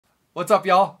What's up,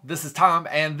 y'all? This is Tom,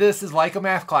 and this is Like a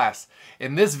Math Class.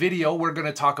 In this video, we're going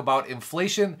to talk about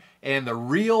inflation and the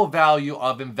real value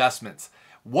of investments.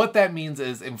 What that means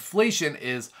is inflation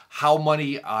is how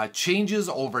money changes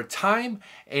over time,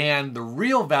 and the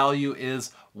real value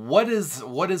is what is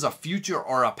a future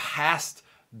or a past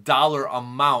dollar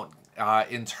amount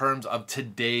in terms of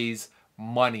today's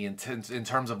money, in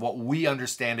terms of what we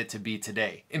understand it to be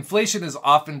today. Inflation is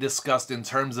often discussed in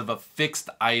terms of a fixed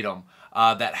item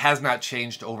that has not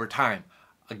changed over time.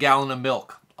 A gallon of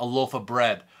milk, a loaf of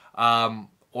bread,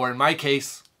 or in my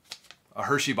case, a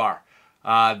Hershey bar.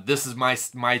 This is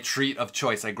my treat of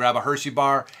choice. I grab a Hershey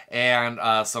bar and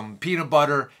some peanut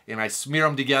butter and I smear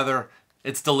them together.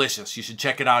 It's delicious. You should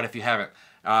check it out if you haven't.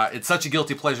 It's such a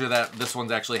guilty pleasure that this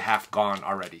one's actually half gone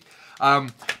already.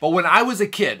 But when I was a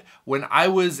kid, when I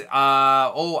was,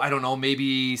 I don't know,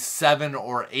 maybe 7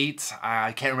 or 8,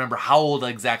 I can't remember how old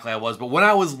exactly I was, but when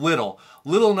I was little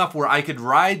enough where I could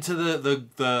ride to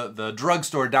the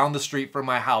drugstore down the street from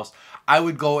my house, I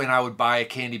would go and I would buy a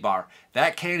candy bar.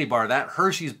 That candy bar, that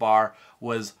Hershey's bar,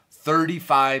 was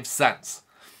 35 cents.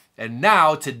 And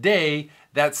now, today,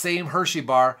 that same Hershey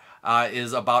bar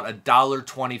is about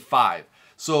 $1.25.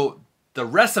 So the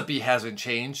recipe hasn't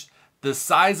changed. The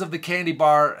size of the candy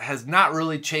bar has not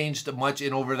really changed much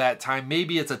in over that time.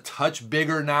 Maybe it's a touch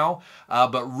bigger now,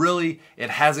 but really it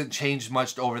hasn't changed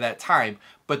much over that time.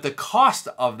 But the cost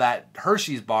of that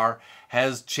Hershey's bar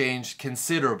has changed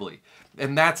considerably.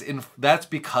 And that's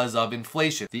because of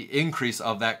inflation, the increase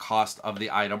of that cost of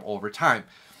the item over time.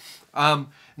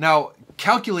 Now,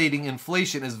 calculating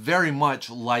inflation is very much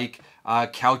like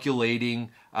calculating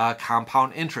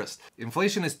compound interest.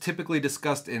 Inflation is typically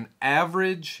discussed in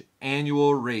average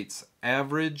annual rates.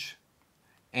 Average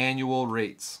annual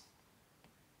rates.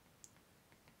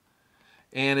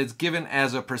 And it's given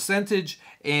as a percentage,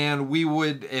 and we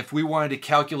would, if we wanted to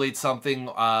calculate something,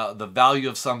 the value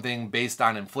of something based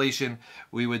on inflation,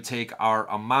 we would take our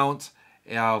amount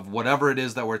of whatever it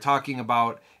is that we're talking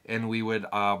about, and we would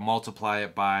multiply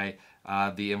it by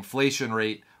the inflation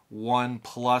rate, 1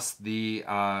 plus the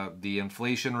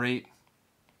inflation rate,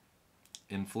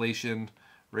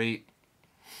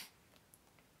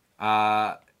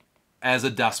 as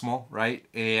a decimal, right?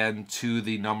 And to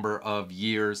the number of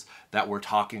years that we're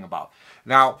talking about.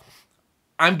 Now,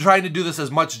 I'm trying to do this as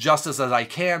much justice as I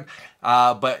can,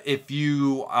 but if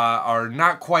you are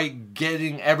not quite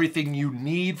getting everything you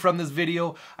need from this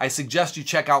video, I suggest you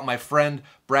check out my friend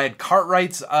Brad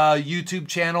Cartwright's YouTube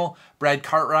channel,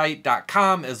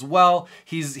 bradcartwright.com as well.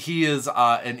 He is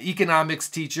an economics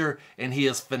teacher, and he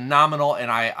is phenomenal, and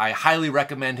I highly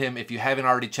recommend him. If you haven't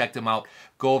already checked him out,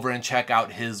 go over and check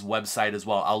out his website as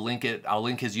well. I'll link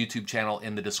his YouTube channel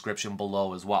in the description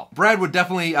below as well. Brad would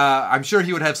definitely, I'm sure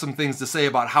he would have some things to say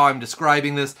about how I'm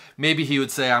describing this. Maybe he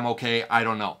would say I'm okay, I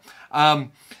don't know.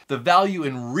 The value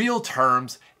in real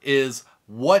terms is,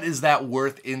 what is that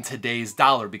worth in today's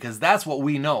dollar? Because that's what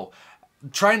we know.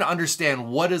 Trying to understand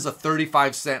what is a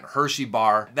 35-cent Hershey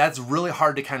bar, that's really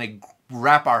hard to kind of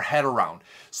wrap our head around.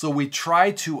 So we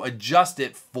try to adjust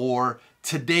it for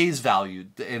today's value,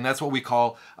 and that's what we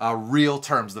call real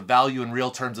terms. The value in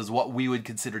real terms is what we would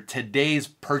consider today's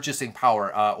purchasing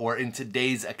power, or in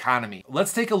today's economy.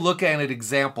 Let's take a look at an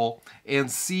example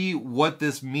and see what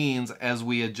this means as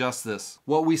we adjust this.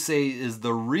 What we say is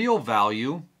the real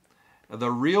value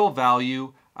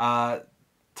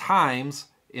times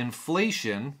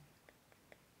inflation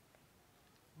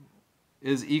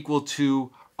is equal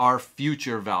to our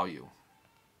future value.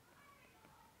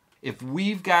 If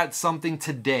we've got something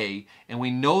today and we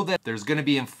know that there's going to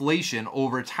be inflation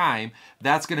over time,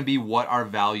 that's going to be what our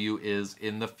value is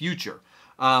in the future.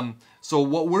 So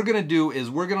what we're going to do is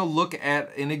we're going to look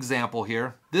at an example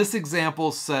here. This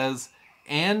example says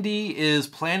Andy is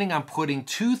planning on putting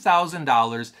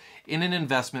 $2,000 in an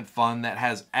investment fund that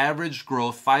has average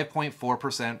growth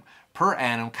 5.4% per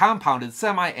annum, compounded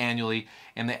semi-annually,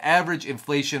 and the average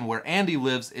inflation where Andy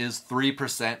lives is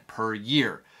 3% per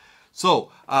year.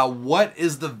 So what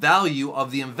is the value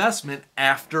of the investment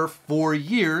after 4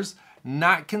 years,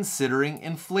 not considering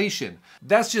inflation?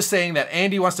 That's just saying that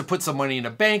Andy wants to put some money in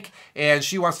a bank and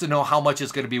she wants to know how much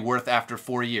it's going to be worth after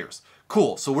 4 years.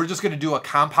 Cool, so we're just going to do a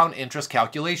compound interest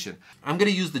calculation. I'm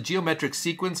going to use the geometric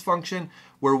sequence function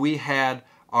where we had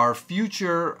our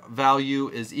future value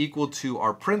is equal to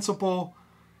our principal,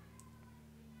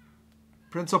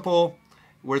 where it's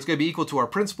going to be equal to our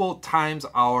principal times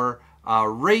our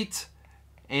rate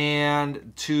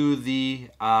and to the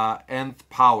nth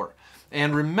power.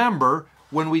 And remember,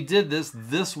 when we did this,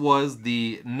 this was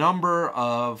the number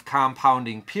of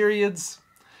compounding periods.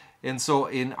 And so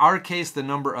in our case, the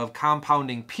number of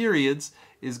compounding periods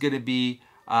is going to be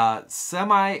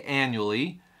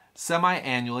semi-annually,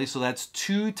 so that's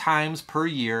 2 times per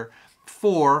year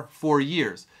for 4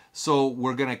 years. So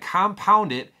we're going to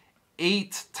compound it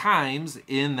 8 times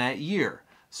in that year.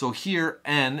 So here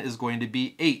n is going to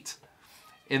be 8.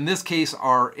 In this case,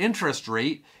 our interest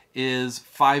rate is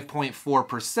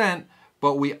 5.4%,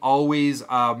 but we always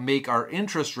make our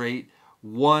interest rate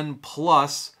 1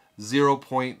 plus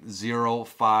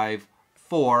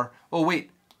 0.054. Oh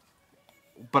wait,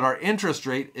 but our interest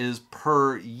rate is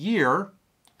per year.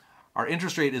 Our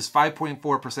interest rate is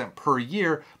 5.4% per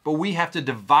year, but we have to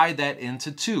divide that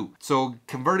into 2. So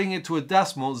converting it to a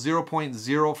decimal,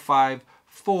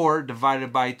 0.054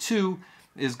 divided by 2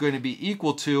 is going to be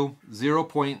equal to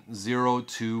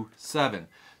 0.027.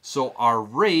 So our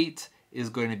rate is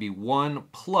going to be 1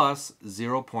 plus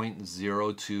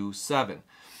 0.027.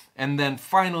 And then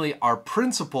finally, our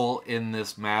principal in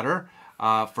this matter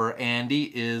for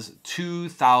Andy is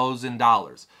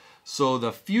 $2,000. So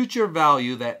the future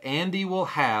value that Andy will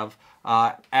have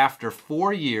after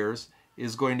 4 years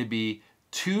is going to be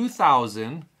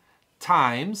 2,000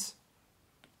 times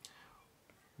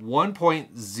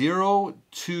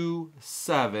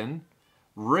 1.027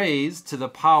 raised to the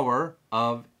power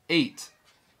of 8.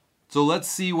 So let's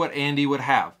see what Andy would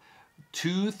have.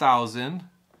 2,000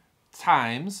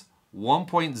 times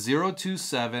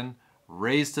 1.027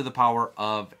 raised to the power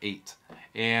of 8.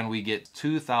 And we get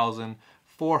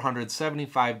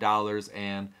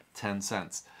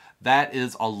 $2,475.10. That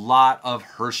is a lot of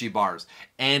Hershey bars.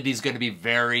 Andy's going to be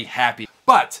very happy.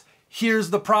 But here's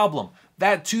the problem.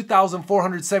 That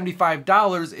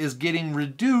 $2,475 is getting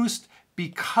reduced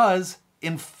because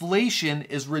inflation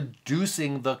is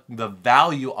reducing the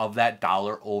value of that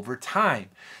dollar over time.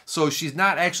 So she's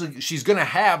going to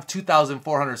have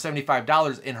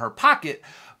 $2,475 in her pocket,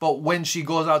 but when she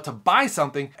goes out to buy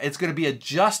something, it's going to be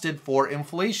adjusted for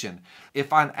inflation.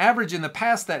 If on average in the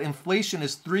past that inflation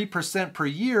is 3% per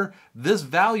year, this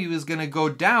value is going to go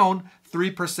down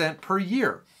 3% per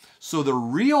year. So the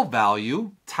real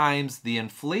value times the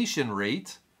inflation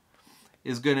rate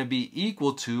is going to be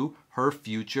equal to her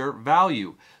future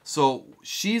value. So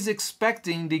she's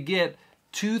expecting to get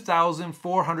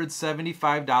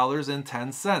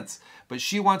 $2,475.10, but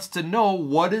she wants to know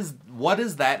what is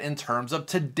that in terms of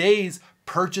today's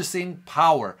purchasing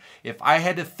power. If I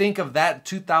had to think of that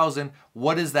 2,000,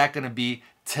 what is that going to be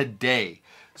today?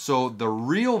 So the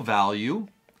real value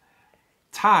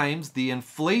times the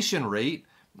inflation rate,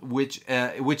 which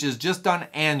is just done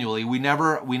annually. We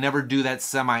never do that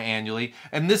semi-annually.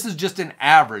 And this is just an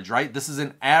average, right? This is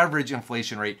an average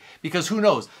inflation rate, because who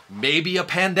knows? Maybe a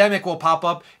pandemic will pop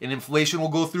up and inflation will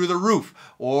go through the roof,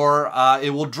 or it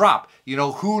will drop. You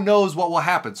know, who knows what will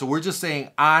happen? So we're just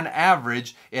saying on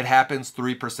average, it happens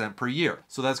 3% per year.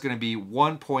 So that's going to be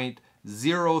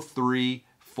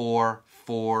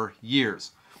 1.0344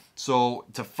 years. So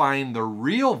to find the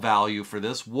real value for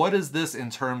this, what is this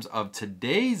in terms of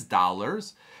today's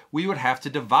dollars? We would have to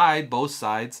divide both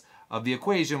sides of the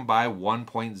equation by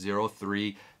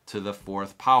 1.03 to the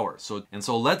 4th power. So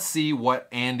let's see what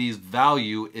Andy's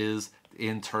value is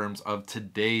in terms of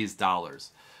today's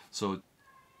dollars. So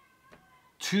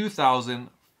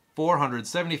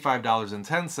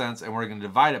 $2,475.10, and we're going to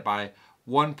divide it by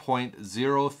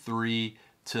 1.03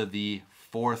 to the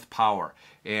 4th power.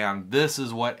 And this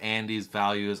is what Andy's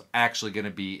value is actually going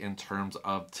to be in terms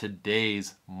of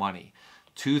today's money.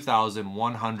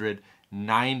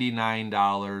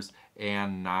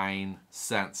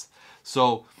 $2,199.09.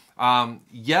 So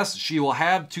yes, she will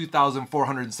have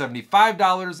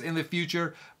 $2,475 in the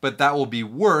future, but that will be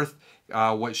worth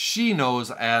what she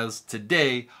knows as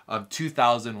today of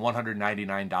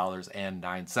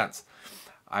 $2,199.09.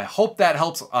 I hope that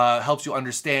helps you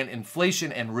understand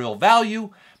inflation and real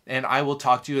value, and I will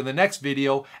talk to you in the next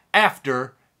video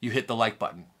after you hit the like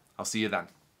button. I'll see you then.